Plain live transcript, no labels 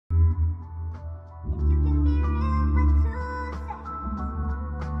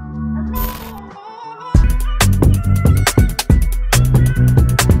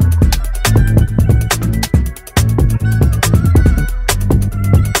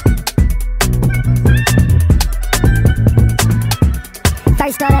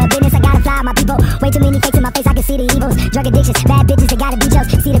Way too many fakes in my face, I can see the evils. Drug addictions, bad bitches, they gotta be jokes.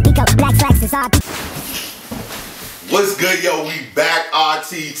 See the pico, black slacks, it's RP. What's good, yo? We back,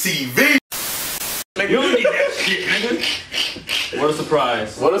 RTTV. You don't need that shit, nigga. What a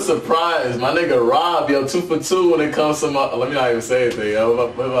surprise. What a surprise. My nigga Rob, yo, 2 for 2 when it comes to my... Let me not even say anything, yo.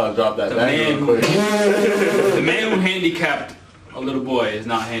 What if I drop that back real quick? The man who handicapped a little boy is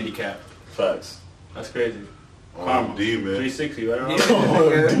not handicapped. Facts. That's crazy. Karma. D, man. 360, right around. Yeah.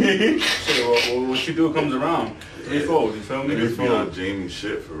 Shit, what you do comes around. Threefold, you feel me? Niggas be on Jamie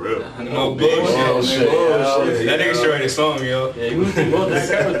shit, for real. No bullshit. Bullshit. Bullshit. That nigga should write a song, yo. Yeah, he was that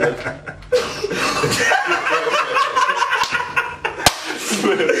character.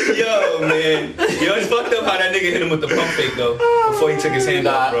 Yo, man. Yo, it's fucked up how that nigga hit him with the pump fake, though, before he took his hand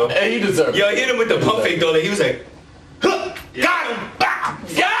off, bro. Hey, he deserved it. Yo, he hit him with the pump fake, though. Like, he was like, huh, got him, bow,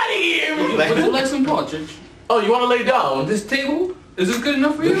 got him. Would you like some Patricrt? Oh, you want to lay down? This table? Is this good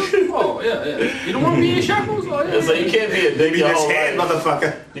enough for you? Oh, yeah. You don't want to be in shackles? Oh, yeah. So you can't be a dick your whole life.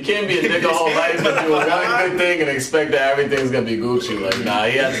 motherfucker. You can't be a dick your whole life and do a really good thing and expect that everything's going to be Gucci. Like, nah,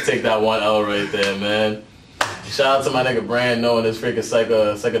 he had to take that one L right there, man. Shout out to my nigga Brand knowing his freaking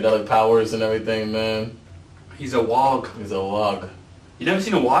psychedelic powers and everything, man. He's a wog. He's a wog. You never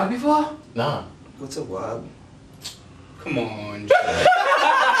seen a wog before? Nah. What's a wog? Come on. Bruh.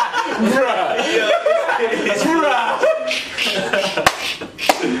 If it's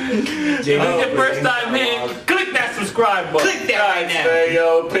your first time here, click that subscribe button. Click that right now. Hey,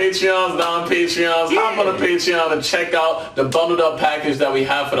 yo, Patreons, non-Patreons, hop on the Patreon and check out the bundled up package that we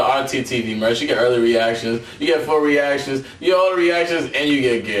have for the RTTV merch. You get early reactions, you get full reactions, you get all the reactions, and you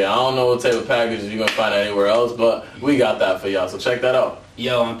get gear. I don't know what type of packages you're going to find anywhere else, but we got that for y'all, so check that out.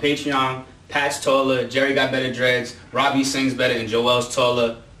 Yo, on Patreon, Pat's taller, Jerry got better dreads, Robbie sings better, and Joel's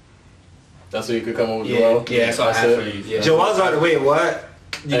taller. That's what you could come up with, Yeah, Joel? yeah, that's all I have for you. Yeah. Joel's on the way, what?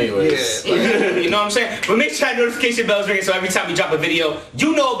 Anyways. Yeah. You know what I'm saying? But make sure that notification bell's ringing so every time we drop a video,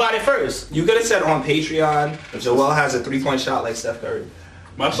 you know about it first. You could have said on Patreon, Joel has a 3-point shot like Steph Curry.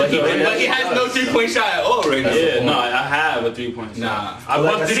 But he has no 3-point shot at all right now. Yeah, no, I have a 3-point shot. Nah. I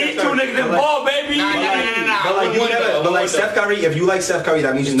busted these two niggas in the ball, baby. Nah. But like Steph Curry, if you like Steph Curry,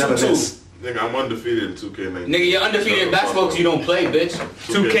 that means you never miss. Nigga, I'm undefeated in 2K19. Nigga, you're undefeated in basketball because you don't play, bitch.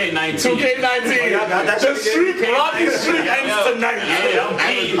 2K19. 2K19. The streak, Robbie's streak ends tonight. Yeah,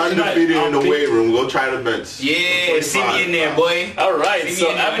 I'm undefeated in the weight room. Go try the bench. Yeah, see me in there, boy. All right, See me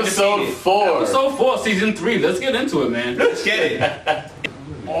so in there, episode undefeated. 4. Episode 4, season 3. Let's get into it, man. Let's get it.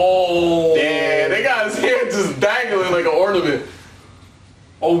 Oh. Damn, they got his hair just dangling like an ornament.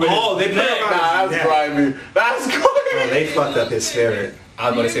 Oh, They put Nah, him on that's his grimy. That's Oh, grimy. they fucked up his spirit. I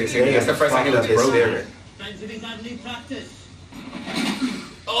was about to say the same thing. That's the first time he was broken.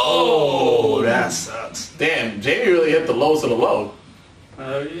 Oh, that sucks. Damn, Jamie really hit the lowest of the low.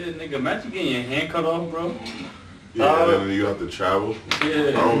 Yeah, nigga, imagine getting your hand cut off, bro. Yeah, and then you have to travel. I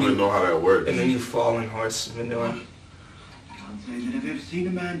Yeah. don't even know how that works. And then you fall in horse manure. I can't say that I've ever seen a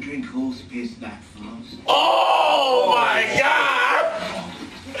man drink horse piss that fast. Oh my god!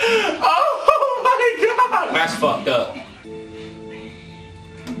 Oh my god! That's fucked up.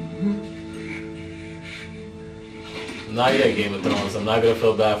 Not yet, Game of Thrones. I'm not gonna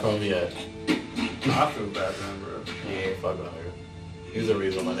feel bad for him yet. I feel bad for him, bro. Yeah, fuck him, nigga. He's the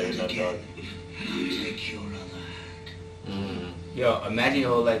reason my nigga's not dog. Take your other hand. Yo, imagine your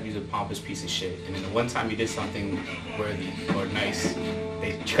whole life you're a pompous piece of shit, and then the one time you did something worthy or nice,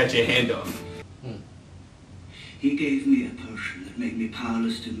 they cut your hand off. He gave me a potion that made me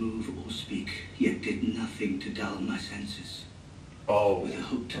powerless to move or speak, yet did nothing to dull my senses. Oh. With a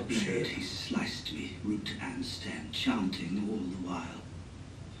hooked blade, he sliced me root and stem, chanting all the while.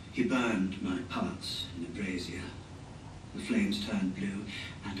 He burned my parts in the brazier. The flames turned blue,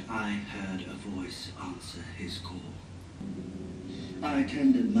 and I heard a voice answer his call. I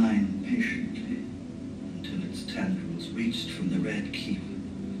tended mine patiently until its tendrils reached from the Red Keep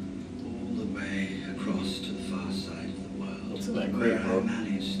all the way across to the far side of the world. What's in that where crate, bro? I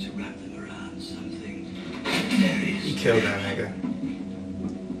managed to wrap them around something very He killed that nigga.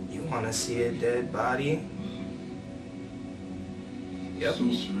 You wanna see a dead body? Yep.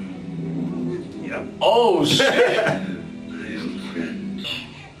 Yep. Oh shit! My old friend.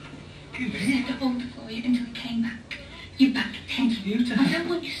 We had to hold for you until we came back. You back contributor. I don't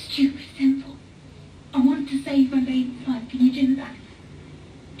want you stupid simple. I want to save my baby's life. Can you do that?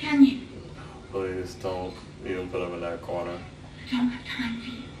 Can you? Please don't even put him in that corner. I don't have time for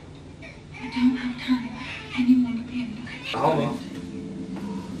you. I don't have time for anyone to be able to. Oh, well.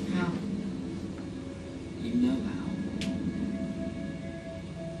 How? You know how.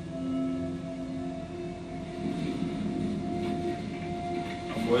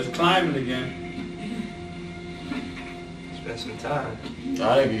 My boy's climbing again. some time.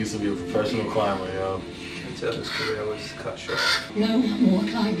 I think he used to be a professional climber, yo. Until his career was cut short. No more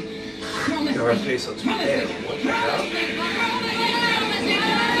climbing. Promise Your me. face looks pale. What the hell?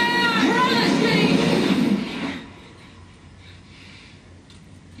 Promise me.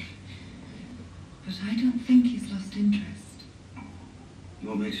 But I don't think he's lost interest.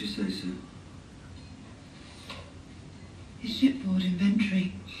 What makes you say so? His shipboard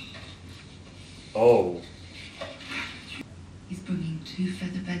inventory. Oh. He's bringing 2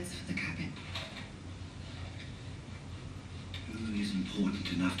 feather beds for the cabin. Who is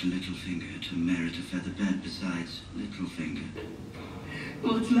important enough to Littlefinger to merit a feather bed besides Littlefinger?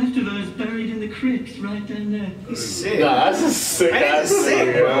 What's left of her is buried in the crypts right down there. He's sick. Nah, that's a sick ass sick,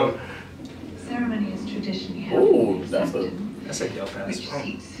 thing, bro. Ceremony is traditionally held. Ooh, that's a... That's a dope ass Which poem.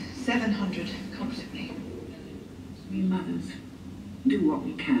 seats 700 comfortably. We mothers do what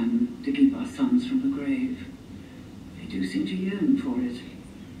we can to keep our sons from the grave. They do seem to yearn for it.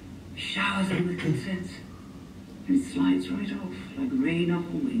 Showers them with consent. And it slides right off like rain off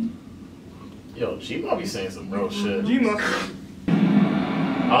a wing. Yo, G-Ma be saying some real shit. G-Ma.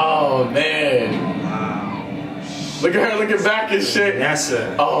 Oh, man. Wow. Look at her looking back and shit.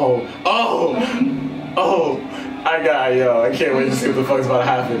 NASA. Oh. I can't wait to see what the fuck's about to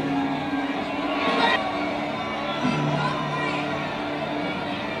happen.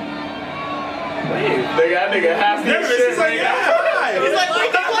 That nigga happy as shit. He's like, yeah. He's like,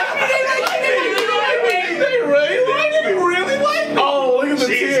 they really like me. Oh, look at the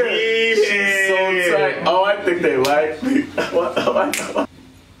tears. She's so tight. Oh, I think they like me. What?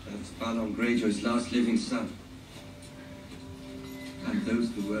 That's Balon Greyjoy's last living son. And those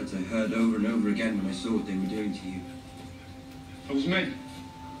are the words I heard over and over again when I saw what they were doing to you. It was me.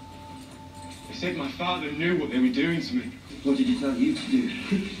 They said my father knew what they were doing to me. What did he tell you to do?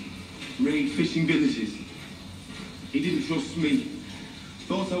 Raid fishing villages. He didn't trust me.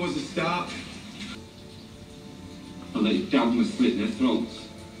 Thought I was a start. I let Dagmar slit their throats.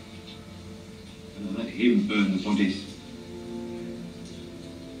 And I let him burn the bodies.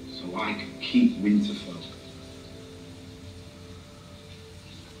 So I could keep Winterfell.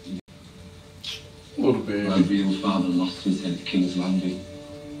 Little bit. My real father lost his head at King's Landing.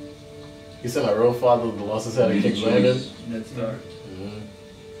 He said my real father lost his head at King's Landing. Ned Stark.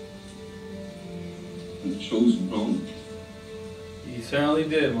 And chose wrong. He certainly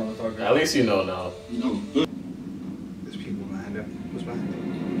did, motherfucker. At least you know now. No. There's people behind him. Who's behind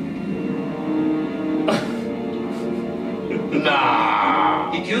him?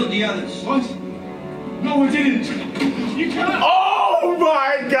 Nah. He killed the others. What? No, I didn't. You can't. Oh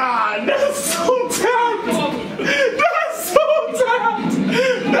my god! That's so tapped! That's so tapped!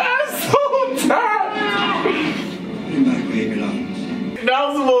 That's so tapped! Put him back where he belongs. That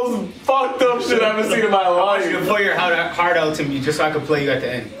was the most fucked up shit I've ever seen in my I want you to life. play your heart out to me just so I can play you at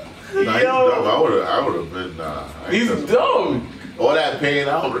the end. Nah, he's dumb. I would have been, He's dumb. All that pain,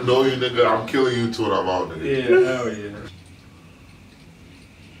 I don't know you, nigga. I'm killing you too, and I'm out, nigga. Yeah, hell yeah.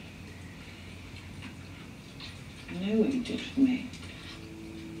 I know what you did for me.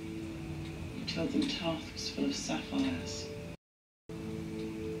 You told them Tarth was full of sapphires.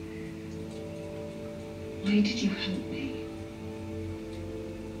 Why did you help me?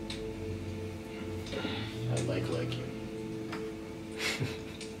 I like you.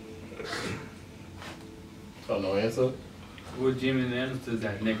 Oh, no answer? What Jimmy Lannister is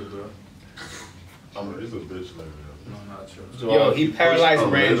that nigga, bro? He's a bitch, like that. No, not true. Yo, he paralyzed A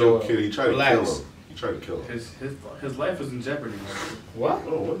little Ranjo. kid, he tried to Relax. kill him. He tried to kill him. His life is in jeopardy, man. What?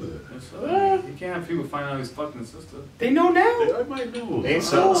 Oh, was it? You can't have people find out he's fucking his sister. They know now? I might know. Ain't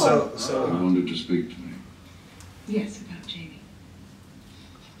So, I wanted to speak to me Yes, about Jamie.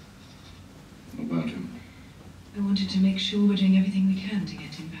 about him. I wanted to make sure we're doing everything we can to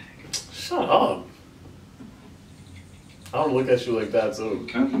get him back. Shut up. I don't look at you like that, so.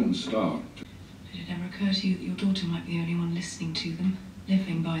 Catelyn Stark. Did it ever occur to you that your daughter might be the only one listening to them,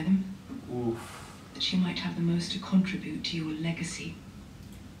 living by them? Oof. That she might have the most to contribute to your legacy?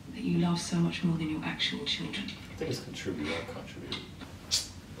 That you love so much more than your actual children? I think it's contribute or contribute.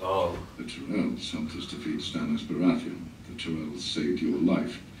 Oh. The Tyrells helped us defeat Stannis Baratheon. The Tyrells saved your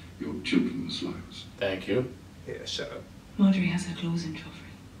life, your children's lives. Thank you. Yeah, shut up. Marjorie has her claws in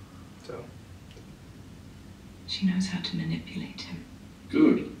Joffrey. So, She knows how to manipulate him.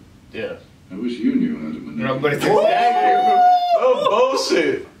 Good. Yeah. I wish you knew how to manipulate. No, but it's Thank you. Oh,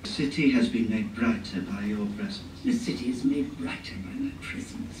 bullshit. The city has been made brighter by your presence. The city is made brighter by my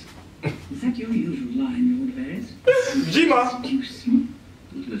presence. Is that your usual line, Lord Varys? G-Ma. Seduce me?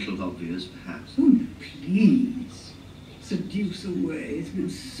 A little obvious, perhaps. Oh, no, please. deuce away. It's been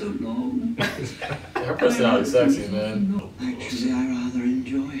so long. Her personality's sexy, man. Actually, I rather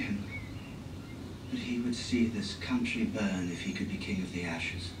enjoy him. But he would see this country burn if he could be king of the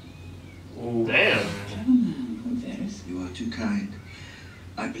ashes. Ooh. Damn. You are too kind.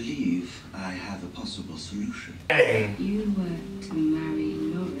 I believe I have a possible solution. You were to marry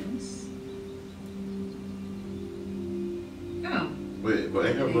Lawrence. Oh. Wait, but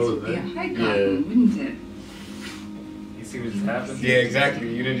ain't her brother It'd be a there? high garden, wouldn't it? You see what just happened? Yeah,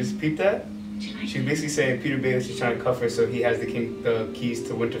 exactly. You didn't just peep that? She's basically saying Peter Baelish is trying to cuff her so he has the keys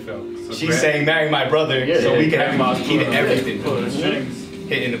to Winterfell. So She's saying marry my brother so we can have the key to everything. Pull the strings.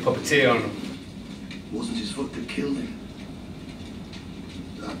 Hitting the puppeteer on him. Wasn't his foot that killed him?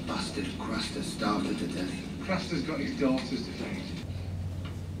 That bastard Craster starved her to death. Craster's got his daughters to thank.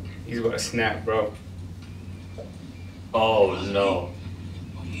 He's about to snap, bro. Oh no.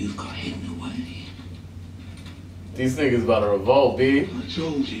 You've got hidden away. These niggas about to revolt, B. I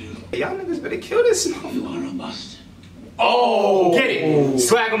told you. Y'all niggas better kill this motherfucker. You are a bastard. Oh! Get it!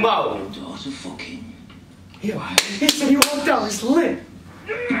 Swag him out! Daughter fucking. Yo, he said he walked out, it's lit.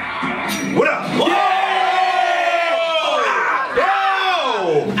 What up? Whoa!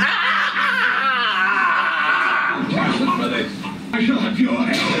 Yo! I shall have your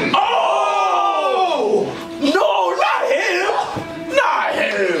head. Oh! No, not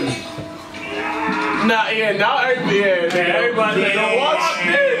him! Not him! Now everybody,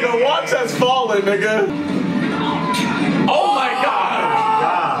 the watch has fallen, nigga. Oh my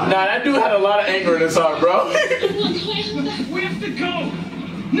god! Nah, that dude had a lot of anger in his heart, bro. We have to go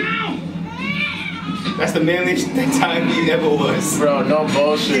now. That's the manliest time he ever was. Bro, no He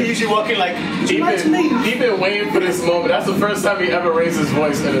bullshit. usually walking like, He been waiting for this moment. That's the first time he ever raised his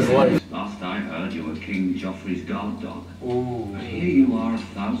voice in his life. Last I heard, you were King Joffrey's guard dog. ooh. But here you are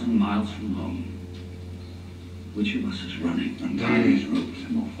 1,000 miles from home. Which of us is running? Untie these ropes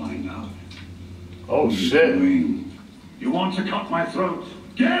and we'll find out. Oh shit. You want to cut my throat?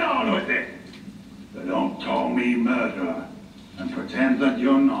 Get on with it! But don't call me murderer and pretend that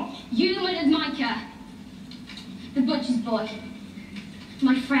you're not. You murdered Micah, the butcher's boy,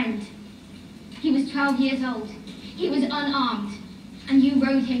 my friend. He was 12 years old. He was unarmed, and you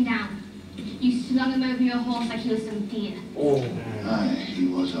rode him down. You slung him over your horse like he was some deer. Aye, he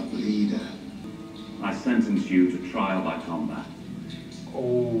was a bleeder. I sentence you to trial by combat.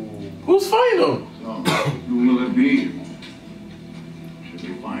 Who's fighting him? So, who will it be? Should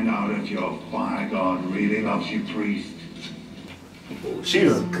we find out if your fire god really loves you, priest?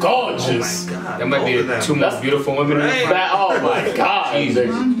 She's gorgeous. That might be the two most beautiful women in the Oh my god. Jesus.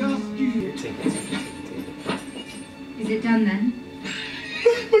 Is it done then?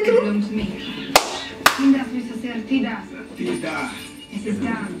 Look at him. Belong to me. Tindas vs. Tidas. It is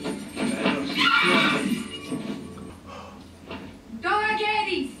done. Dora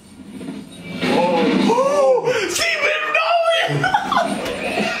Geddes! Oh, she been knowing.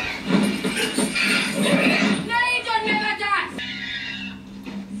 Naidon Nevadas!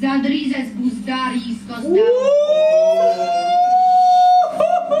 Zadrizes Buzdaris Costa.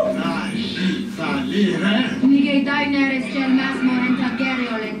 Nigei Daenerys Tel Masmo and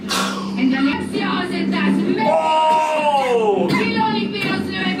Targaryen. And the Lexios and Das Oh! Piloli Pilos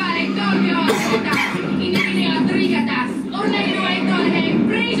Levare Torbios Das. Inini Adrigadas. Orlego and Dolheim.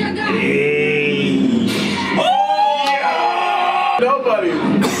 Brijadas. Oh! Nobody.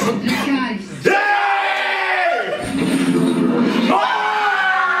 Dracarys.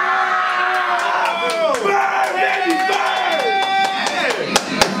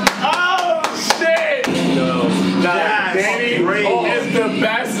 Is the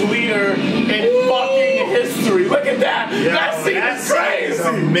best leader in fucking history. Look at that. That scene is crazy. It's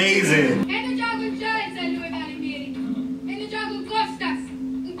amazing. E no gioco Giles a lui vari miri. E no gioco Costas.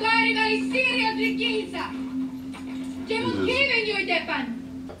 Un coi rivali Sirius di Giza. Che mo scriven io i Depan.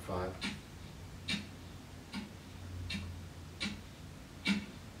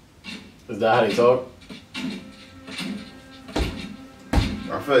 Is that how they talk?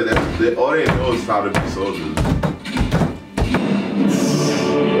 I feel like all they know is how to be soldiers.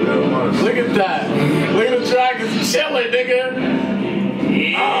 Look at that. Look at the dragons chilling, nigga.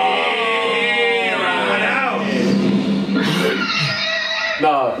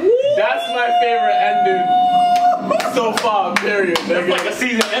 Nah, that's my favorite ending so far, period, nigga. Like a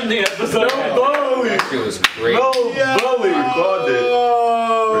season ending episode. No bully. That shit was great. No bully. I called it.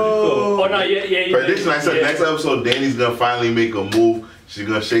 Oh no, yeah. Prediction, I said next episode, Danny's gonna finally make a move. She's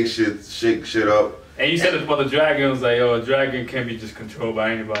gonna shake shit up. And you said about the dragon, was like, oh, a dragon can't be just controlled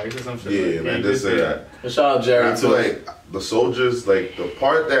by anybody. Or some shit. Yeah, man, just say that. Shout out Jerry I feel like the soldiers, like the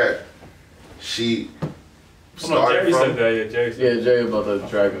part that she started from. Jerry about the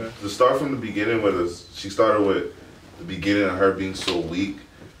dragon. To start from the beginning, she started with the beginning of her being so weak,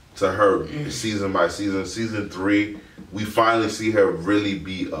 to her season by season. Season 3, we finally see her really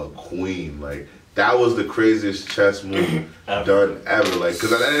be a queen. Like, that was the craziest chess move done ever. Like,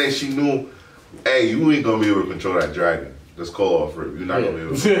 because at the end of the day, she knew, hey, you ain't gonna be able to control that dragon. Let's call off rip. You're not gonna be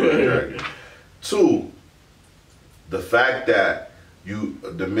able to control that dragon. 2, the fact that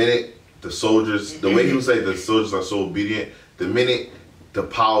the minute the soldiers, the way he would say the soldiers are so obedient, the minute the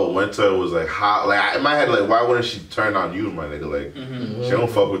power went to her was like, how, like, in my head, like, why wouldn't she turn on you, my nigga? Like, she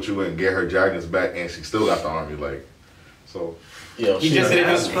don't fuck with you and get her dragons back, and she still got the army, like, so. Yo, he just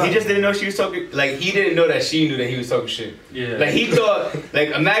didn't know she was talking. Like, he didn't know that she knew that he was talking shit. Yeah. Like, he thought, like,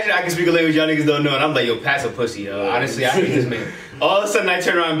 imagine I can speak a language y'all niggas don't know, and I'm like, yo, pass a pussy, yo. Honestly, I hate this man. All of a sudden, I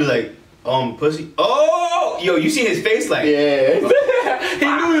turn around and be like, pussy. Oh, yo, you see his face, like, yeah. He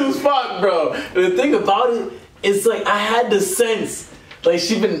knew he was fucked, bro. The thing about it, it's like I had the sense, like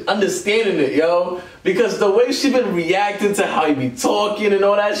she been understanding it, yo, because the way she been reacting to how he be talking and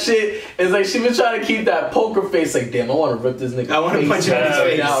all that shit, is like she been trying to keep that poker face, like, damn, I want to rip this nigga. I want to punch him in his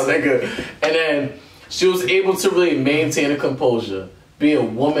face now, nigga. And then she was able to really maintain a composure, be a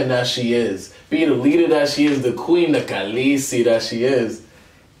woman that she is, be the leader that she is, the queen, the Khaleesi that she is.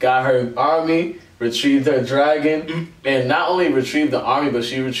 Got her army, retrieved her dragon, and not only retrieved the army, but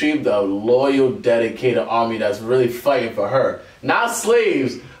she retrieved a loyal, dedicated army that's really fighting for her. Not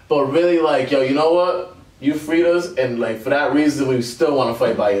slaves, but really like, yo, you know what? You freed us, and like for that reason, we still want to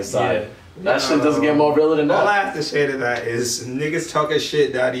fight by your side. Yeah. That shit doesn't get more realer than that. All I have to say to that is, niggas talking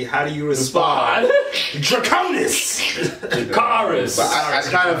shit, daddy. How do you respond? Draconis, Dracarys. But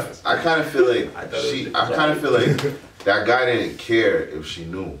I kind of feel like that guy didn't care if she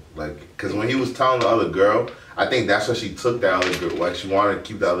knew, like, because when he was telling the other girl, I think that's why she took that other girl. Like, she wanted to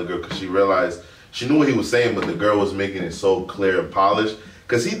keep the other girl because she realized she knew what he was saying, but the girl was making it so clear and polished.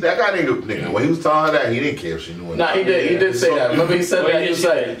 Because that guy nigga, when he was telling her that, he didn't care if she knew it. Nah, he did say that. Remember he said that? He was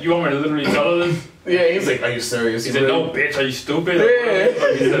like, you want me to literally tell her this? Yeah, he's like, are you serious? He said, no, bitch, are you stupid?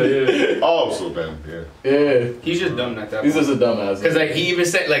 Yeah. Oh, so then, yeah. He's just dumb at that. He's just a dumbass. Because like he even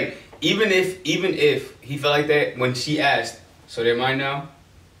said, like, even if he felt like that when she asked, so they're mine now,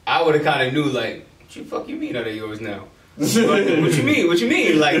 I would have kind of knew, like, what you fuck you mean are they yours now? Like, what you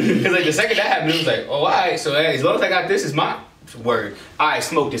mean? Like, because like the second that happened, it was like, oh, all right, so as long as I got this, it's mine. Word. I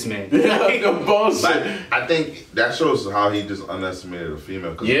smoke this man. Bullshit. I think that shows how he just underestimated a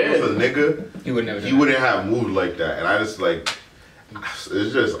female. Because if he was a nigga, he wouldn't have moved like that. And I just like,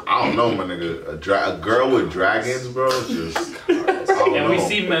 it's just, I don't know, my nigga. A girl with dragons, bro, it's just. And we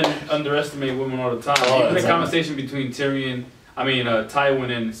see men underestimate women all the time. Even the conversation between Tywin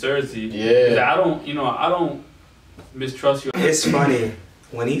and Cersei. Yeah. I don't mistrust you. It's funny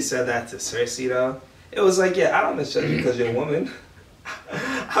when he said that to Cersei though. It was like, yeah, I don't mistrust you because you're a woman.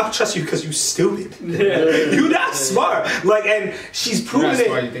 I don't trust you because you stupid. Yeah. You're not smart. Like, and she's proven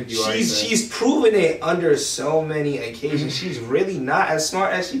it. She's proven it under so many occasions. She's really not as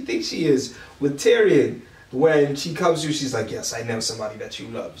smart as she thinks she is. With Tyrion, when she comes to, she's like, yes, I know somebody that you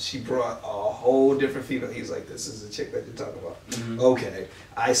love. She brought a whole different female. He's like, this is the chick that you're talking about. Okay,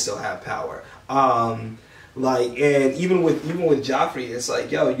 I still have power. Like, and even with Joffrey, it's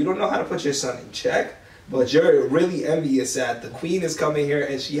like, yo, you don't know how to put your son in check. But you're really envious that the queen is coming here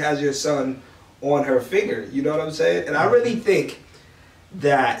and she has your son on her finger. You know what I'm saying? And I really think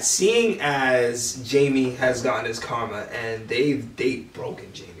that seeing as Jaime has gotten his karma and they've broken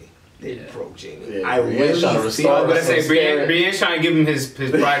Jaime. They broke Jaime. Yeah, I really feel Brienne's trying to give him his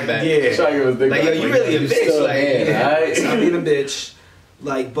pride back. Yeah. Like, yo, you really a bitch. Like, stop being a bitch.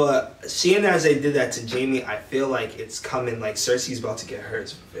 Like, but seeing as they did that to Jaime, I feel like it's coming. Like, Cersei's about to get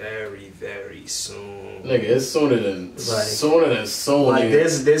hers very, very soon. Nigga, it's sooner than soon. Like,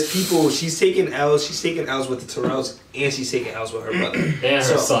 there's people. She's taking L's. She's taking L's with the Tyrells, and she's taking L's with her brother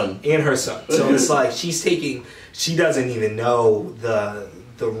and her son. So it's like she's taking. She doesn't even know the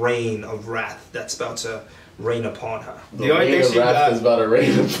reign of wrath that's about to rain upon her. The only thing she got is about to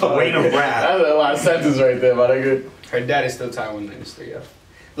rain upon her. Reign of wrath. That's a lot of sentence right there, my nigga. Her dad is still Tywin Lannister, yo.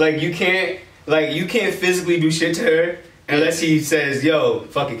 Like, you can't physically do shit to her unless he says, yo,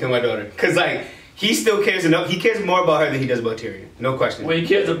 fuck it, kill my daughter. Cause like, he still cares enough. He cares more about her than he does about Tyrion. No question. Well, he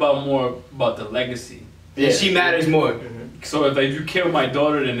cares more about the legacy. Yeah, she matters more. So if you kill my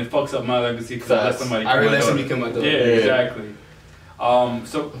daughter, then it fucks up my legacy because I let somebody kill my daughter. I let somebody kill my daughter. Yeah, exactly.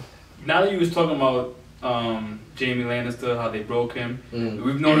 So now that you was talking about Jaime Lannister, how they broke him,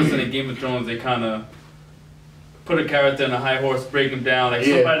 we've noticed in the Game of Thrones they kind of put a character in a high horse, break him down, like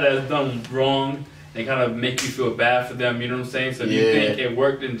somebody that's done wrong, they kind of make you feel bad for them. You know what I'm saying? So do you think it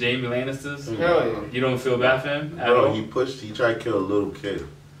worked in Jaime Lannister's? Hell yeah. You don't feel bad for him at Bro, all? he tried to kill a little kid.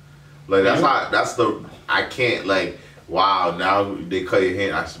 Like I can't like. Wow, now they cut your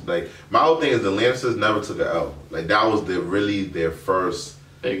hand. Like my whole thing is the Lancers never took an L. Like that was their first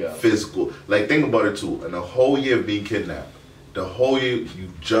physical. Like think about it too. In the whole year of being kidnapped, the whole year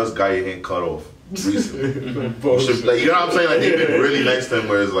you just got your hand cut off recently. You know what I'm saying? Like they've been really nice to him.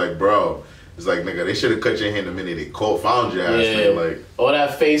 Where it's like, bro, it's like nigga, they should have cut your hand the minute they found your ass. Man. Like all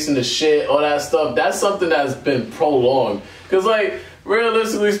that face and the shit, all that stuff. That's something that's been prolonged. Cause like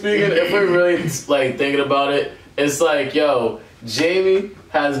realistically speaking, if we're really like thinking about it. It's like, yo, Jaime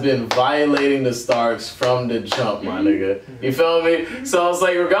has been violating the Starks from the jump, my nigga. You feel me? So it's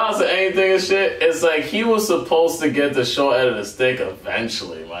like, regardless of anything and shit, it's like he was supposed to get the short end of the stick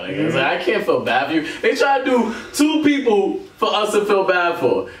eventually, my nigga. It's like, I can't feel bad for you. They try to do 2 people for us to feel bad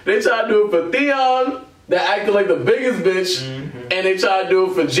for. They try to do it for Theon, that acted like the biggest bitch, and they try to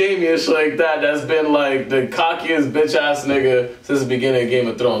do it for Jaime and shit like that, that's been like the cockiest bitch ass nigga since the beginning of Game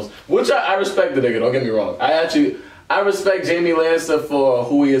of Thrones. Which I respect the nigga, don't get me wrong. I respect Jaime Lannister for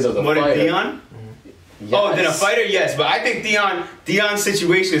who he is as a fighter. What, Theon? Yes. Oh, then a fighter, yes, but I think Theon's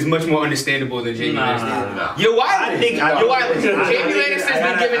situation is much more understandable than Jaime Lannister. Nah. You're wild. Jaime Lannister's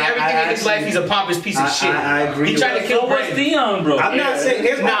been given everything in his life. He's a pompous piece of shit. I agree. He tried to kill Bran. Theon, bro. I'm not saying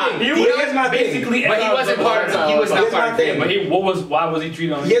here's my thing. Here's my thing. But he wasn't part of it. He was not part of it. But why was he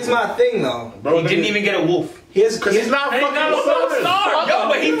treated on? Here's my thing though. He didn't even get a wolf. Because he's not fucking Stark. Yo,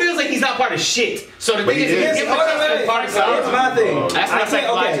 but he feels like he's not part of shit. So the thing is, here's my thing. That's not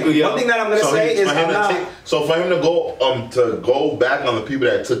psychological, yo. One thing that I'm gonna say is so for him to go back on the people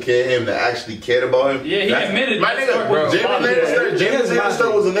that took care of him, that actually cared about him. Yeah, he admitted. My nigga, Jaime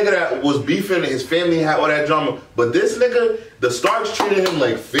Lannister was a nigga that was beefing. His family had all that drama, but this nigga, the Starks treated him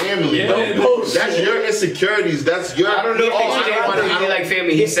like family. Yeah, that's your insecurities. That's your. I don't know if he treated like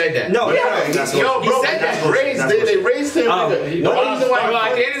family. He said that. No, yo, bro, that's raised. They raised him. At the end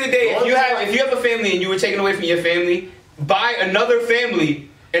of the day, if you have a family and you were taken away from your family by another family.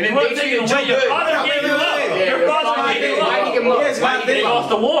 And then they treated you good. Your father gave you up. Your father gave you up. Why did he give him up? They lost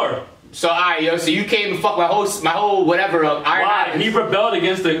the war. So alright, yo. So you came and fucked my whole whatever up. Why? He rebelled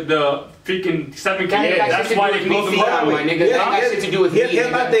against the freaking 7 Kings. That's why they closed the war. My nigga, that ain't got shit to do with me.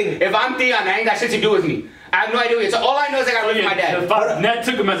 Here's my thing. If I'm Theon, that ain't got shit to do with me. I have no idea. So all I know is I got rid of my dad. Ned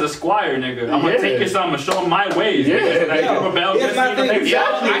took him as a squire, nigga. I'm gonna take your son, I'm gonna show him my ways. Here's my thing.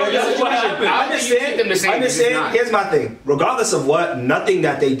 Understand. Here's my thing. Regardless of what, nothing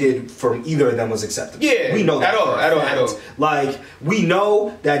that they did from either of them was acceptable. Yeah, we know that at all. Like we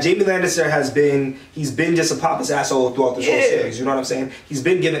know that Jaime Lannister he's been just a pompous asshole throughout the whole series. You know what I'm saying? He's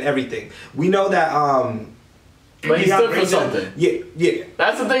been given everything. We know that. But he stood for something. Yeah.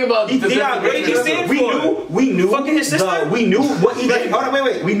 That's the thing about what did he stand for? We knew fucking his sister. We knew what he did. Hold on,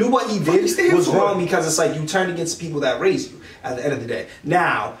 wait. We knew what he did was wrong because it's like you turned against people that raised you at the end of the day.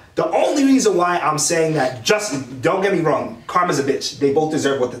 Now, the only reason why I'm saying that, just don't get me wrong, karma's a bitch. They both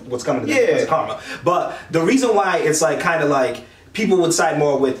deserve what's coming to them because of karma. But the reason why it's like kind of like people would side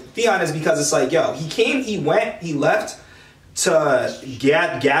more with Theon is because it's like, yo, he came, he went, he left to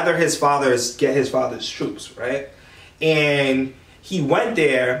gather his father's troops, right? And he went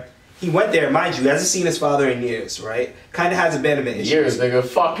there, mind you, he hasn't seen his father in years, right? Kind of has abandonment issues. Years, nigga,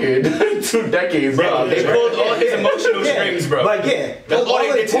 fucking 2 decades, bro. They pulled all his emotional strings, bro. Like, pulled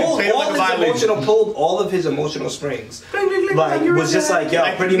all of his emotional strings. Like, was just like, yo,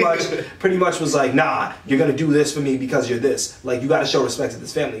 pretty much was like, nah, you're gonna do this for me because you're this. Like, you gotta show respect to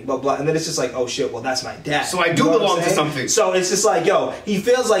this family, blah, blah. And then it's just like, oh shit, well, that's my dad. So I do belong to something. So it's just like, yo, he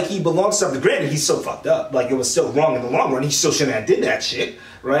feels like he belongs to something. Granted, he's still fucked up. Like, it was still wrong in the long run. He still shouldn't have did that shit.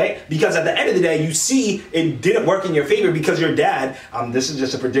 Right? Because at the end of the day, you see it didn't work in your favor because your dad, this is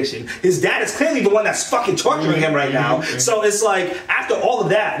just a prediction, his dad is clearly the one that's fucking torturing him right now. So it's like, after all of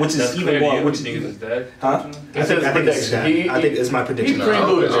that, which is even more, which is his dad? Huh? I think it's his dad. I think it's my prediction. I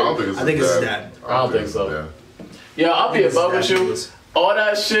think it's his dad. I don't think so. Yeah, I'll be above with you. All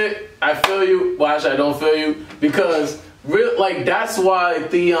that shit, I feel you. Well, actually, I don't feel you. Because, that's why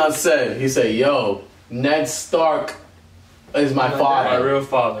Theon said, he said, yo, Ned Stark is my father. My real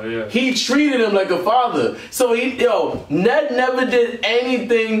father, yeah. He treated him like a father. So Ned never did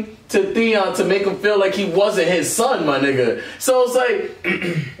anything to Theon to make him feel like he wasn't his son, my nigga. So it's like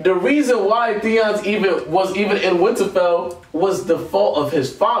the reason why Theon was even in Winterfell was the fault of his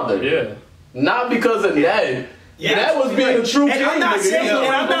father. Yeah. Not because of Ned. Yeah, Ned was being a true king. I'm not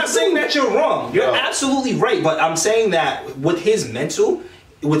saying that you're wrong. You're absolutely right. But I'm saying that with his mental,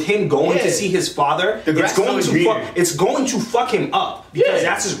 with him going to see his father, it's going to fuck him up because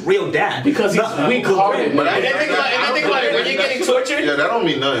that's his real dad. Because he's weak-hearted. And then think about it. When you're getting tortured, that don't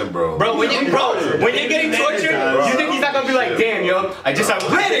mean nothing, bro. When you're getting tortured, you think he's not gonna be like, damn, yo, I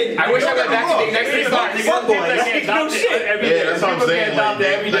wish I got vaccinated next week. Fuck boy, no shit. Yeah, that's what I'm saying.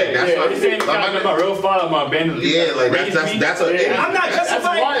 Every day. That's what I'm saying. Talking about real father, my abandoned. Yeah, like that's I'm not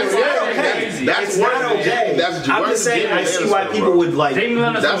justifying. That's not okay. I'm just saying I see why people would like.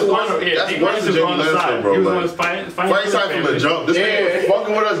 That's worse than Jamie Lannister, bro. He was fight side from the jump. This nigga was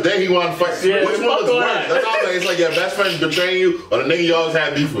fucking with us, then he wanted to fight. Which one was worse? That's all. It's like your best friend betraying you, or the nigga you always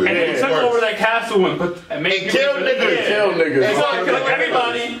had beef with. And he took over that castle and made killed niggas. Killed niggas. He started killing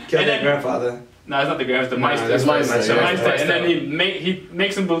everybody. Killed their grandfather. No, it's not the grandfather. The Meister. That's Meister. And then he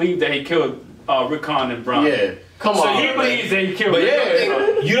makes him believe that he killed Rickon and Bronn. Yeah. Come on. So he believes that he killed. But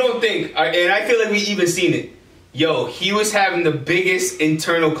you don't think, and I feel like we even seen it. Yo, he was having the biggest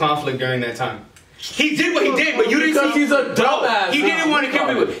internal conflict during that time. He did what he did, but you didn't see. Because he's a dumbass. He didn't want to kill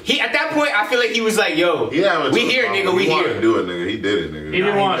people. At that point, I feel like he was like, "Yo, we here, nigga. We here." Do it, nigga. He did it, nigga. He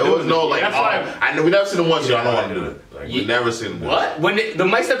didn't want to. There was no like. We never seen him once. So I don't want to do it. We never seen him. What? When the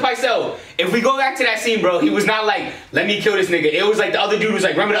Meister Pycelle, if we go back to that scene, bro, he was not like, let me kill this nigga. It was like the other dude was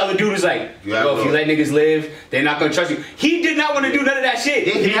like, remember the other dude was like, yo, if you let niggas live, they're not gonna trust you. He did not want to do none of that shit.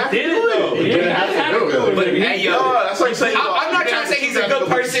 He did it though. He didn't have to do it. But hey, yo, that's like saying. I'm not trying to say he's a good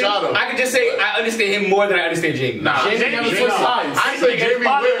person. I can just say I understand him more than I understand Jamie. Nah, Jamie never switched sides. I say Jamie way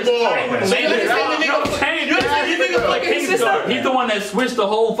more. So you understand the nigga like his sister? He's the one that switched the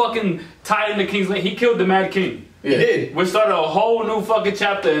whole fucking tide in the King's Landing. He killed the Mad King. He did. We started a whole new fucking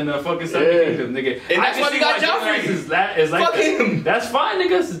chapter in the fucking Seven Kingdoms, nigga. And that's why we got Joffrey. Fuck him. That's fine,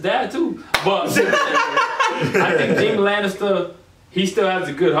 nigga. It's his dad too. But I think Jaime Lannister, he still has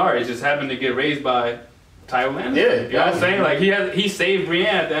a good heart. He just happened to get raised by Tywin Lannister. Yeah. You know what I'm saying? Like he saved Brienne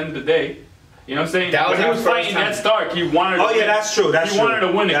at the end of the day. You know what I'm saying? That was when he was fighting Ned Stark, he wanted to win. That's true. He wanted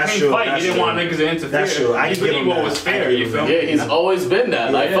to win a clean fight. He didn't want niggas to interfere. That's true. He believed what was fair. You feel me? Yeah, he's always been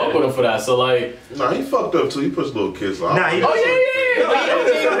that. Like, fuck with him for that. So, like... Nah, he fucked up, too. He pushed little kids out. Nah, he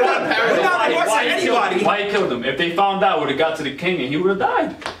Why he killed him? If they found out, would have got to the king and he would have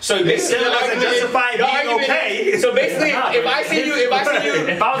died. So basically, So basically, if I see you doing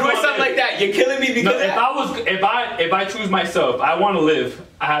something like that, you're killing me because if I choose myself, I want to live,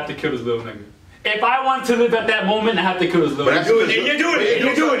 I have to kill this little nigga. If I want to live at that moment, I have to kill this little nigga. You're doing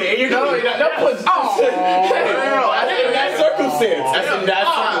it. That puts in that circumstance. I'm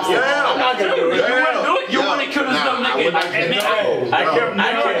not gonna do it. You want to kill this little nigga? You're dying.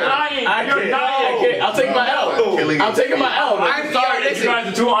 I'll take my L. I'm taking my L. I'm sorry. You guys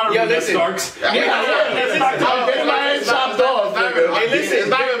are too honorable. The Starks. I'm getting my head chopped off. Hey, listen, it's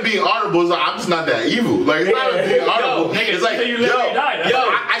not even being honorable. It's like, I'm just not that evil. Like, it's not even being honorable. It's like,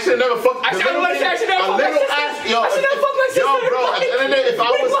 I should never fuck. I should never fuck my sister. Yo, bro, at the end of the day, if I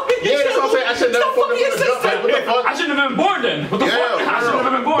was, that's what I'm saying. I should never fuck with the jump. Like, what the fuck? I shouldn't have been born then. What the fuck? I should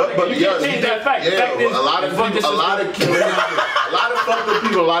have been born. But you can't change that fact. The fact is, a lot of fucked up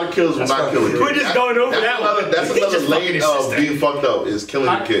people, a lot of kills will not kill a kid. We're just going over that one. That's another lane of being fucked up is killing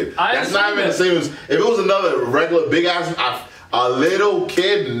a kid. That's not even the same as if it was another regular big ass. A little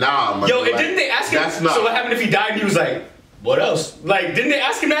kid, nah, man. Yo, and didn't they ask him? So what happened if he died and he was like, what else? Like, didn't they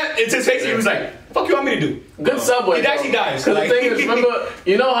ask him that? It's his face and he was like, fuck you want me to do? Good subway. He actually dies. Because the thing is, remember,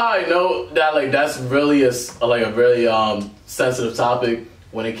 you know how I know that, like, that's really a very sensitive topic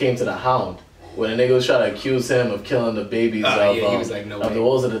when it came to the Hound. When a nigga was trying to accuse him of killing the babies he was like, no way. the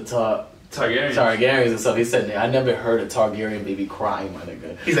walls of the Targaryens and stuff. He said, I never heard a Targaryen baby crying, my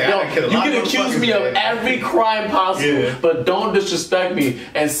nigga. He's like, you can accuse me of every crime possible, but don't disrespect me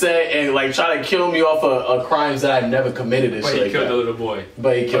and try to kill me off of crimes that I've never committed and shit like that. But he killed the little boy.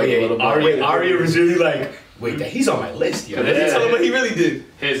 But he killed the little boy. Arya was really like, wait, he's on my list, yo. Let's tell him what he really did.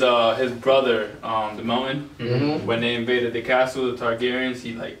 His brother, the Mountain, when they invaded the castle, the Targaryens,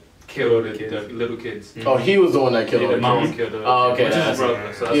 he killed the little kids. Oh, he was the one that killed the Mountain killed the little kids. Which is his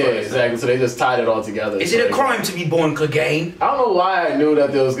brother. So exactly. So they just tied it all together. Is it a crime to be born Clegane? I don't know why I knew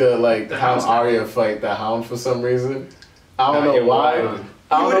that they was gonna have Arya fight the Hound for some reason. I don't know why.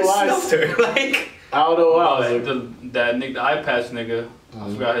 I don't know why. I don't know why. That Nick, the eye patch nigga, I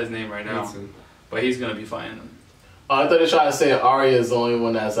forgot his name right now, but he's gonna be fighting him. I thought they tried to say Arya is the only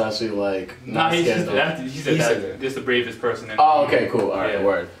one that's actually not he scared. He said that this is the bravest person. Oh, okay, cool. All right,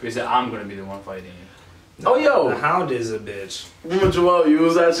 word. He said I'm gonna be the one fighting you. Oh, yo, the Hound is a bitch. Remember, Joel, you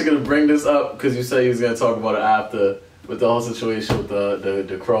was actually gonna bring this up because you said you was gonna talk about it after with the whole situation with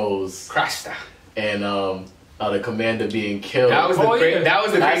the crows. Crasta. And the commander being killed. That was the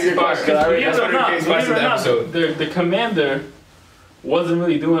crazy part. Believe it or not, the commander wasn't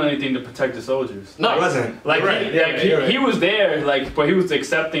really doing anything to protect the soldiers. No, it wasn't. Like, right. He was there, like, but he was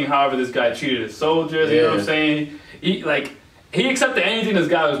accepting however this guy treated his soldiers. You know what I'm saying? He accepted anything this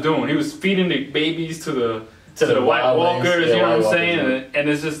guy was doing. He was feeding the babies to the White Walkers. You know what I'm saying? And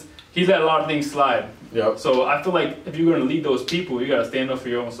it's just he let a lot of things slide. Yep. So I feel like if you're gonna lead those people, you gotta stand up for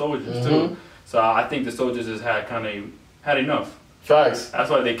your own soldiers too. So I think the soldiers just had enough. Facts.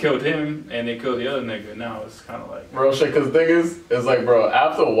 That's why they killed him and they killed the other nigga. Now it's kind of like real shit. Cause the thing is, it's like, bro,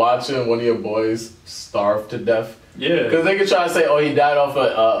 after watching one of your boys starve to death, cause they can try to say, oh, he died off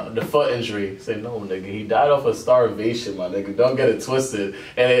of the foot injury. Say, no, nigga, he died off of starvation, my nigga. Don't get it twisted.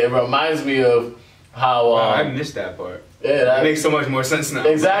 And it reminds me of how I missed that part. Yeah, that makes so much more sense now.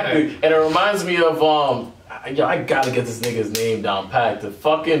 Exactly, and it reminds me of I gotta get this nigga's name down pat. The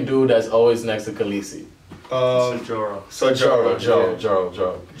fucking dude that's always next to Khaleesi. Jorah.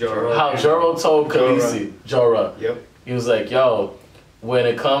 Jorah. How Jorah told Khaleesi, Jorah. Yep. He was like, yo, when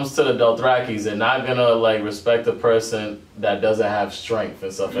it comes to the Dothrakis, they're not gonna like respect a person that doesn't have strength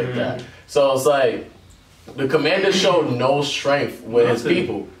and stuff like that. So it's like the commander showed no strength with his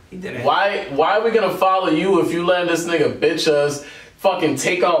people. He didn't. Why are we gonna follow you if you letting this nigga bitch us, fucking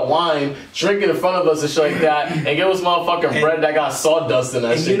take out wine, drink it in front of us and shit like that, and give us motherfucking bread that got sawdust in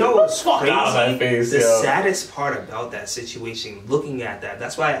that shit? You know what's crazy? Out my face, the saddest part about that situation, looking at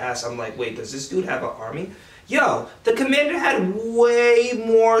that's why I asked, I'm like, wait, does this dude have an army? Yo, the commander had way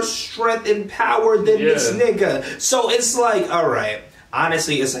more strength and power than this nigga. So it's like, alright,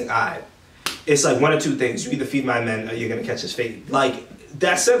 honestly, it's like, alright. It's like one of two things. You either feed my men or you're gonna catch his fate. Like,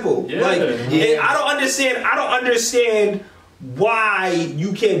 that's simple. Like, and I don't understand why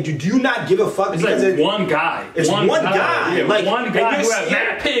you can't do you not give a fuck? It's like one guy. It's one guy. Yeah, like one guy who has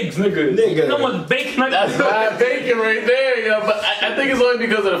mad pigs, nigga. Someone's baking like that's mad bacon right there, yo. But I think it's only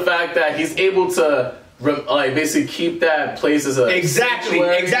because of the fact that he's able to like basically keep that place as a exactly.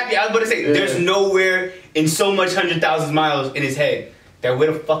 I was about to say there's nowhere in so much 100,000 miles in his head that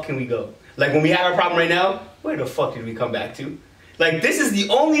where the fuck can we go? Like when we have a problem right now, where the fuck did we come back to? Like this is the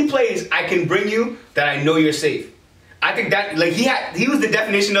only place I can bring you that I know you're safe. I think that like he was the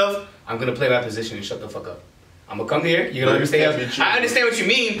definition of I'm gonna play my position and shut the fuck up. I'm gonna come here. You're gonna understand. I understand what you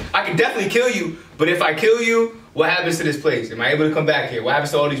mean. I can definitely kill you, but if I kill you, what happens to this place? Am I able to come back here? What happens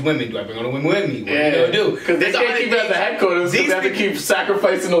to all these women? Do I bring all the women with me? What are we gonna do? Because they can't keep at the headquarters. They have to keep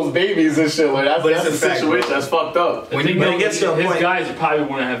sacrificing those babies and shit. Like that's the situation. That's fucked up. When he gets to his guys probably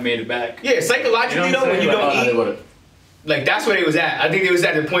wouldn't have made it back. Yeah, psychologically though, when you don't eat, like that's where they was at. I think they was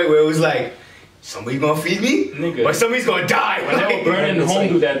at the point where it was like, somebody's gonna feed me, nigga, or somebody's gonna die. When they were burning the home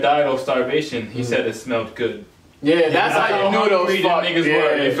dude that died of starvation, he said it smelled good. Yeah, that's how you knew those niggas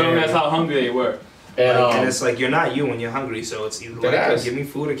were. You feel me? That's how hungry they were. And it's like you're not you when you're hungry, so it's either like give me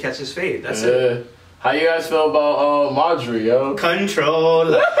food or catch his fate. That's it. How you guys feel about Marjorie, yo?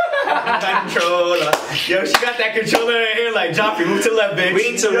 Controller. Controller. Yo, she got that controller in here like Joffrey, move to the left, bitch.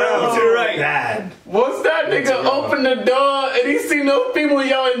 Wing to move to the right. Bad. Once that nigga opened the door and he seen those people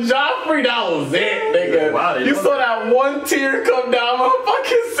yelling Joffrey, that was it, nigga. Wow, you saw that one tear come down my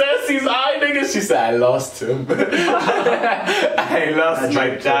fucking Ceci's eye, nigga. She said, I lost him. I lost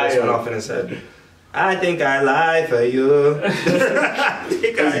my child. Went off in his head. I think I lied for you.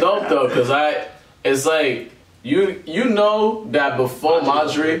 It's dope though, cause it's like you know that before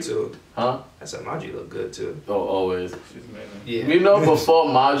Marjorie, huh? I said Marjorie looked good too. Oh, always. She's amazing. Yeah. You know before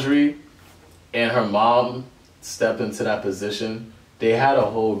Marjorie and her mom stepped into that position, they had a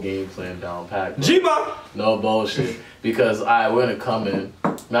whole game plan down pat. G-Ma! No bullshit. Because we're gonna come in.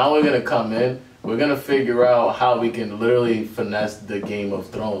 Now we're gonna come in. We're gonna figure out how we can literally finesse the Game of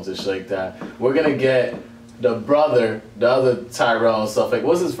Thrones and shit like that. We're gonna get the brother, the other Tyrell and stuff like.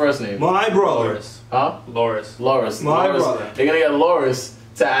 What's his first name? My brother. Loras. Huh? Loras. My brother. They're gonna get Loras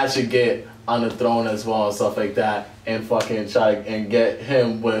to actually get on the throne as well and stuff like that, and fucking try and get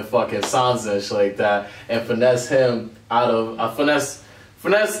him with fucking Sansa and shit like that, and finesse him out of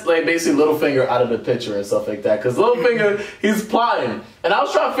finesse like basically Littlefinger out of the picture and stuff like that. Cause Littlefinger, he's plotting, and I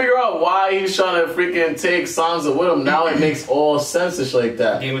was trying to figure out why he's trying to freaking take Sansa with him. Now it makes all sense and shit like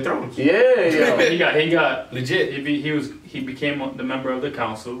that. Game of Thrones. Yeah, yeah. he got legit. He became the member of the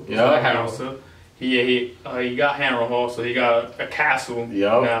council. Yeah. He got Harrenhal, so he got a castle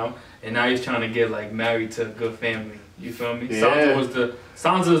now, and now he's trying to get like married to a good family. You feel me? Yeah.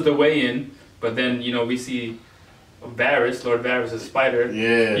 Sansa was the way in, but then we see Varys, Lord Varys' spider.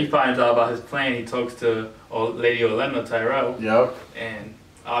 Yeah. He finds out about his plan. He talks to Lady Olenna Tyrell. Yep. And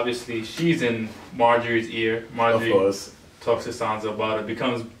obviously she's in Marjorie's ear. Marjorie talks to Sansa about it,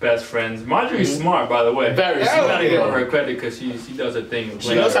 becomes best friends. Marjorie's smart, by the way. Very smart. You gotta give smart. her credit because she does her thing.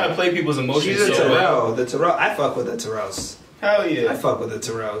 She knows how to play people's emotions. She's a Tyrell. The Tyrell. I fuck with the Tyrells. Hell yeah. I fuck with the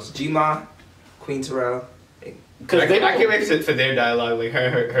Terrells. G-Ma, Queen Terrell. Cause I can't wait for their dialogue, like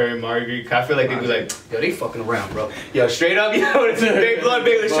her and Marguerite. Cause I feel like they'd be like, yo, they fucking around, bro. Yo, straight up, yo, it's a big blood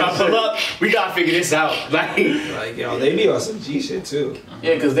big. Let's try to pull up. We gotta figure this out. Like yo, they be on some G shit too.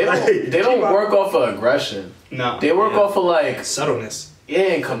 Yeah, cause they don't work off of aggression. No, they work off of like subtleness. Yeah,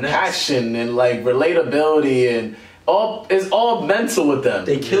 and compassion and like relatability and it's all mental with them.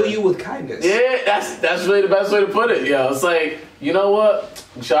 They kill you with kindness. Yeah, that's really the best way to put it. Yo, it's like, you know what,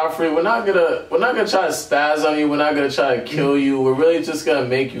 Joffrey, we're not gonna try to spaz on you. We're not gonna try to kill you. We're really just gonna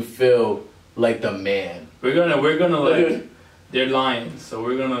make you feel like the man. We're gonna like they're lions, so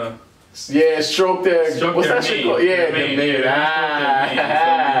we're gonna stroke their what's their that shit called? Yeah, mane.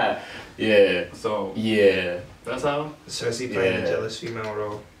 Yeah. So yeah, that's how Cersei playing the jealous female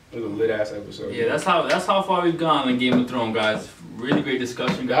role. It was a lit ass episode. Yeah, that's how far we've gone in Game of Thrones, guys. Really great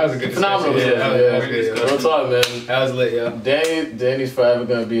discussion, guys. That was a good phenomenal discussion. discussion. That was good. Real talk, man. That was lit, yo. Danny's forever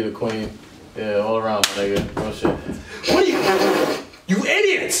gonna be the queen. Yeah, all around, my nigga. Real shit. What are you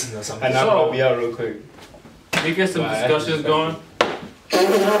idiots! I know I'll be out real quick. We get some discussions going. We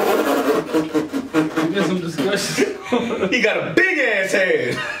get some discussions going. He got a big ass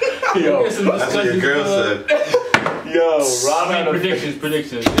head. Yo, get some that's what your girl said. Yo, Rob predictions.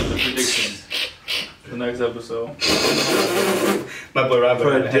 The next episode. My boy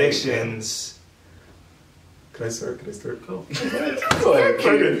Robert. Predictions. Can I start? Cool. Go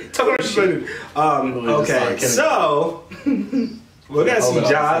ahead, Talk about shit. Okay, so we're gonna see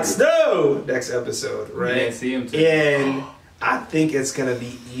Jon Snow next episode, right? Yeah, see him too. And I think it's gonna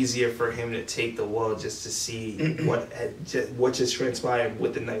be easier for him to take the wall just to see what just transpired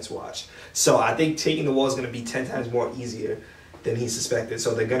with the Night's Watch. So I think taking the wall is gonna be 10 times more easier than he suspected.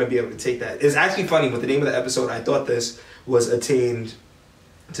 So they're gonna be able to take that. It's actually funny with the name of the episode. I thought this was attained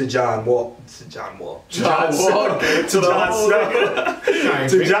to Jon Snow.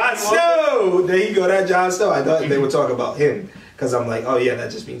 There you go, that Jon Snow. I thought they would talk about him. Because I'm like, oh yeah, that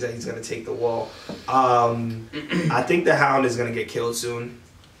just means that he's going to take the wall. I think the Hound is going to get killed soon.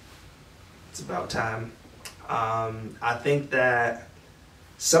 It's about time. I think that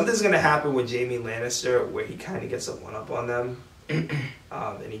something's going to happen with Jaime Lannister where he kind of gets a one-up on them. And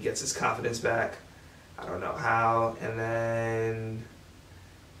he gets his confidence back. I don't know how. And then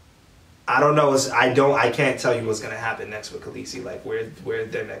I don't know. I can't tell you what's going to happen next with Khaleesi. Like where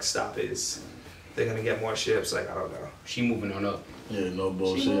their next stop is. They're gonna get more ships. Like I don't know. She moving on up. Yeah, no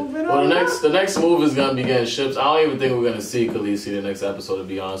bullshit. Well, the next move is gonna be getting ships. I don't even think we're gonna see Khaleesi the next episode. To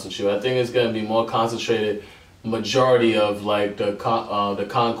be honest with you, I think it's gonna be more concentrated. Majority of like the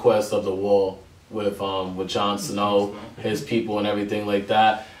conquest of the wall with Jon Snow, his people, and everything like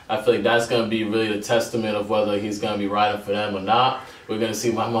that. I feel like that's gonna be really the testament of whether he's gonna be riding for them or not. We're gonna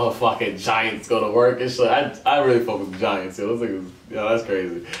see my motherfucking giants go to work and shit. I really fuck with the giants. Yo, that's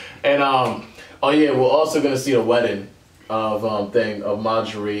crazy. And oh yeah, we're also gonna see the wedding of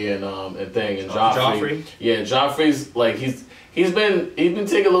Marjorie and Joffrey. Yeah, Joffrey's like he's been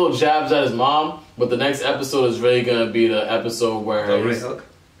taking little jabs at his mom, but the next episode is really gonna be the episode where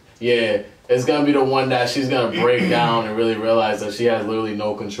it's gonna be the one that she's gonna break down and really realize that she has literally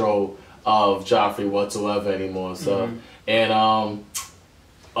no control of Joffrey whatsoever anymore. So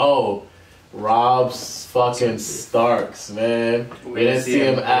Rob's fucking Starks, man. We didn't see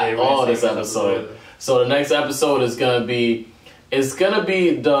him at all this episode. So the next episode is gonna be, it's either gonna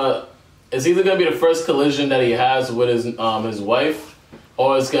be the first collision that he has with his wife,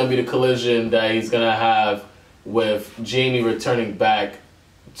 or it's gonna be the collision that he's gonna have with Jaime returning back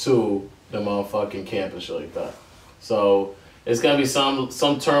to the motherfucking camp and shit like that. So it's gonna be some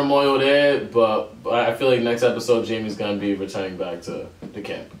turmoil there, but I feel like next episode Jaime's gonna be returning back to the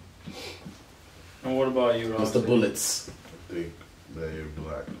camp. And what about you, Rob? It's the bullets. I think they're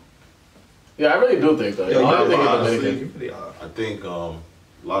black. Yeah, I really do think that. I think a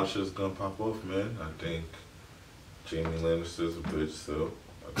lot of shit's gonna pop off, man. I think Jaime Lannister's a bitch still.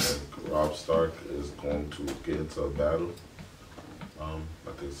 I think Robb Stark is going to get into a battle. I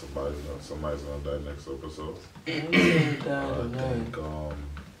think somebody's gonna die next episode. I think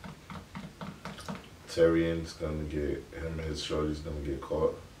Tyrion's gonna get, him and his shorty's gonna get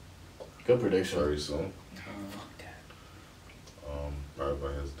caught. Good prediction. Very soon. Fuck that. Right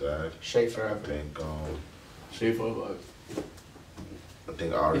by his dad. Shay forever. I think Shay forever. I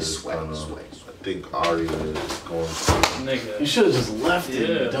think Arya is gonna. I think Arya is going to. Nigga. You should have just left it,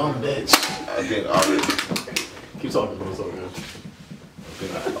 you dumb bitch. I think Arya. Keep talking, bro. It's all good. I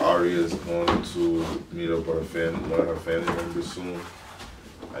think Arya is going to meet up with one of her family members soon.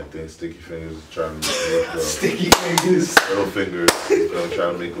 I think Sticky Fingers is trying to make Sticky Fingers. Little Fingers is going to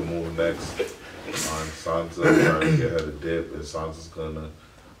try to make a move next. Sansa trying to get her to dip, and Sansa's gonna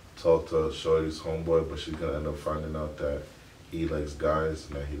talk to Shorty's homeboy, but she's gonna end up finding out that he likes guys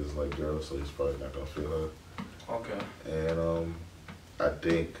and that he doesn't like girls, so he's probably not gonna feel her. Okay. And I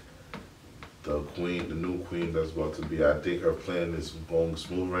think the new queen that's about to be, I think her plan is going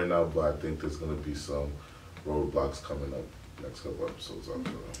smooth right now, but I think there's gonna be some roadblocks coming up next couple episodes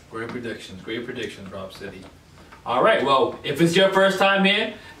after that. Great predictions, Rob City. All right, well, if it's your first time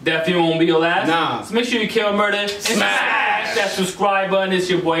here, definitely won't be your last. Nah. So make sure you kill, murder, and smash that subscribe button. It's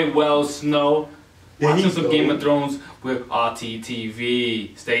your boy Wells Snow. Watching some Game of Thrones with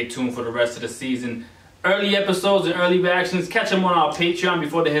RTTV. Stay tuned for the rest of the season. Early episodes and early reactions. Catch them on our Patreon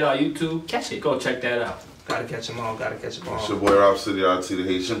before they hit our YouTube. Catch it. Go check that out. Gotta catch them all. It's your boy Robcityrt, the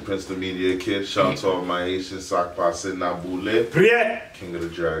Haitian Prince, the Media Kid. Shout out to all my Haitian sock passe Naboule. King of the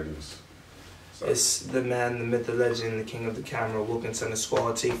Dragons. It's the man, the myth, the legend, the king of the camera, Wilkinson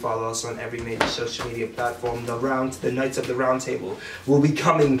 _T. Follow us on every major social media platform. The Knights of the Round Table will be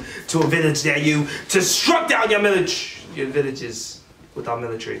coming to a village near you to struck down your villages with our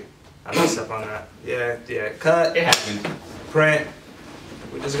military. I messed up on that. Yeah. Cut. It happened. Print.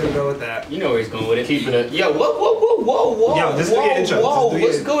 We're just gonna go with that. You know where he's going with it. Keeping it. Yo, whoa. Yo, this is the intro.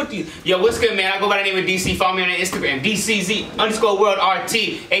 What's good with you? Yo, what's good, man? I go by the name of DC. Follow me on Instagram.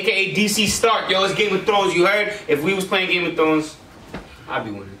 DCZ_WorldRT, aka DC Start. Yo, it's Game of Thrones. You heard? If we was playing Game of Thrones, I'd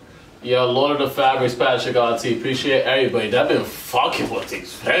be winning. Yo, Lord of the Fabrics, Patricrt RT. Appreciate everybody that been fucking with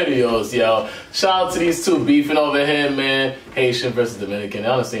these videos, yo. Shout out to these two beefing over here, man. Haitian versus Dominican. I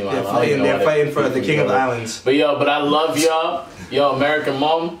understand why. They're fighting for the King of the Islands. But I love y'all. Yo, American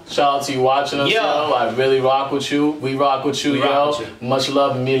Mom, shout out to you watching us, yo. I really rock with you. We rock with you, yo. Much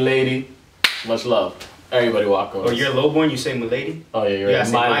love, me lady. Much love. Everybody walk on. Oh, you're lowborn, you say my lady? Oh, yeah, you're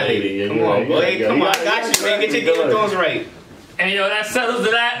right. My lady. Yeah, come on, boy. Come on, I got you, man. Get your Game of Thrones right. And yo, that settles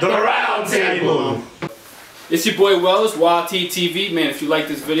it at the Round Table. It's your boy Wells, RTTV. Man, if you like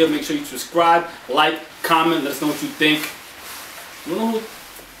this video, make sure you subscribe, like, comment, let us know what you think. You know who